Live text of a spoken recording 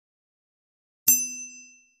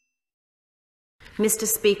Mr.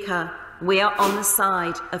 Speaker, we are on the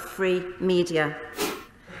side of free media.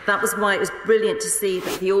 That was why it was brilliant to see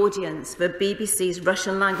that the audience for BBC's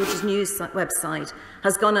Russian language news website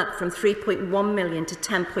has gone up from 3.1 million to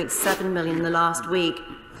 10.7 million in the last week.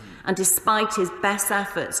 And despite his best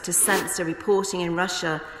efforts to censor reporting in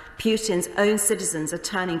Russia, Putin's own citizens are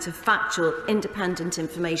turning to factual, independent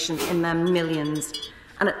information in their millions.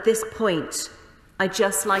 And at this point, I'd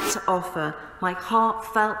just like to offer my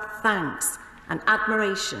heartfelt thanks and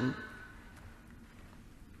admiration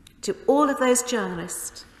to all of those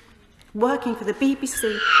journalists working for the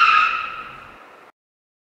BBC,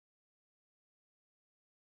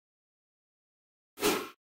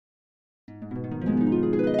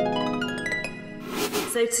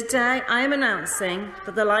 So today I am announcing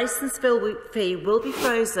that the licence fee will be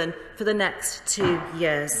frozen for the next 2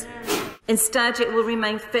 years. Instead, it will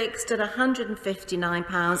remain fixed at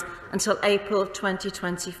 £159 until April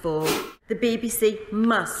 2024. The BBC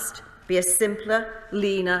must be a simpler,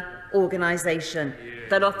 leaner organisation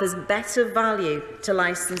that offers better value to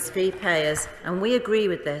licence fee payers, and we agree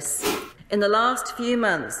with this. In the last few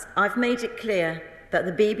months, I've made it clear that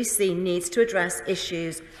the BBC needs to address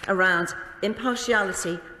issues around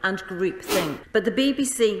impartiality and groupthink. But the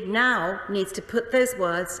BBC now needs to put those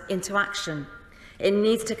words into action. It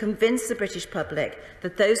needs to convince the British public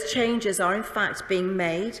that those changes are in fact being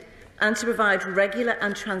made and to provide regular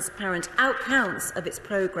and transparent accounts of its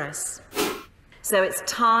progress. So it's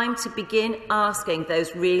time to begin asking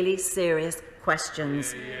those really serious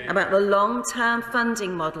questions about the long-term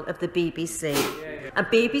funding model of the BBC. A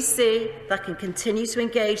BBC that can continue to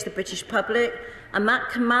engage the British public and that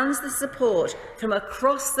commands the support from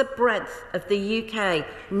across the breadth of the UK,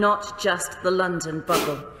 not just the London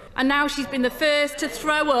bubble. And now she's been the first to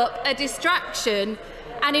throw up a distraction,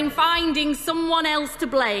 and in finding someone else to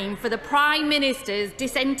blame for the Prime Minister's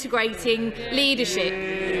disintegrating leadership.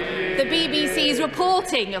 The BBC's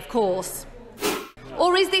reporting, of course.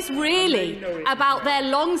 Or is this really about their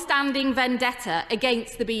long-standing vendetta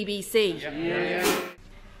against the BBC?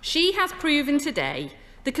 She has proven today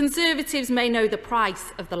the Conservatives may know the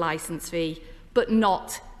price of the licence fee, but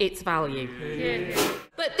not its value.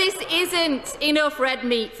 But this isn't enough red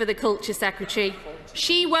meat for the Culture Secretary.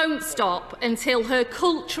 She won't stop until her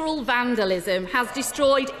cultural vandalism has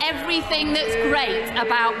destroyed everything that's great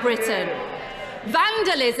about Britain.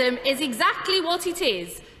 Vandalism is exactly what it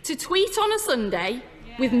is: to tweet on a Sunday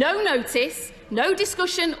with no notice, no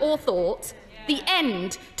discussion or thought, the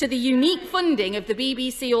end to the unique funding of the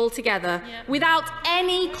BBC altogether, without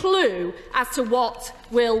any clue as to what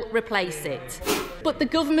will replace it. But the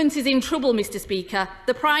government is in trouble, Mr. Speaker.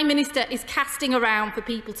 The Prime Minister is casting around for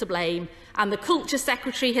people to blame, and the Culture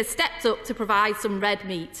Secretary has stepped up to provide some red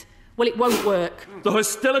meat. Well, it won't work. The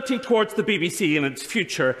hostility towards the BBC and its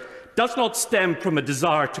future does not stem from a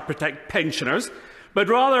desire to protect pensioners, but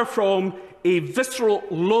rather from a visceral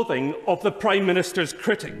loathing of the Prime Minister's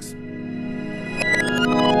critics.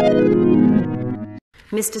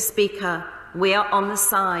 Mr. Speaker, we are on the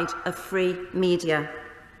side of free media.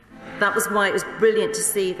 That was why it was brilliant to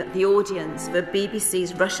see that the audience for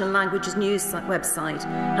BBC's Russian language news website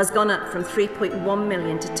has gone up from 3.1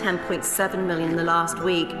 million to 10.7 million in the last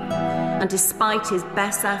week. And despite his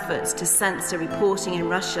best efforts to censor reporting in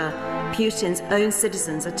Russia, Putin's own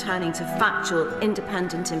citizens are turning to factual,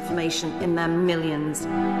 independent information in their millions.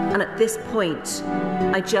 And at this point,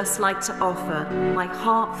 I'd just like to offer my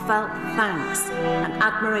heartfelt thanks and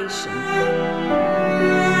admiration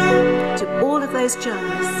to all of those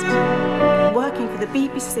journalists working for the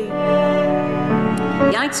BBC,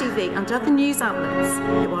 the ITV and other news outlets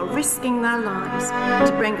who are risking their lives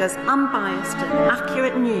to bring us unbiased and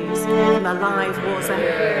accurate news from a live war zone.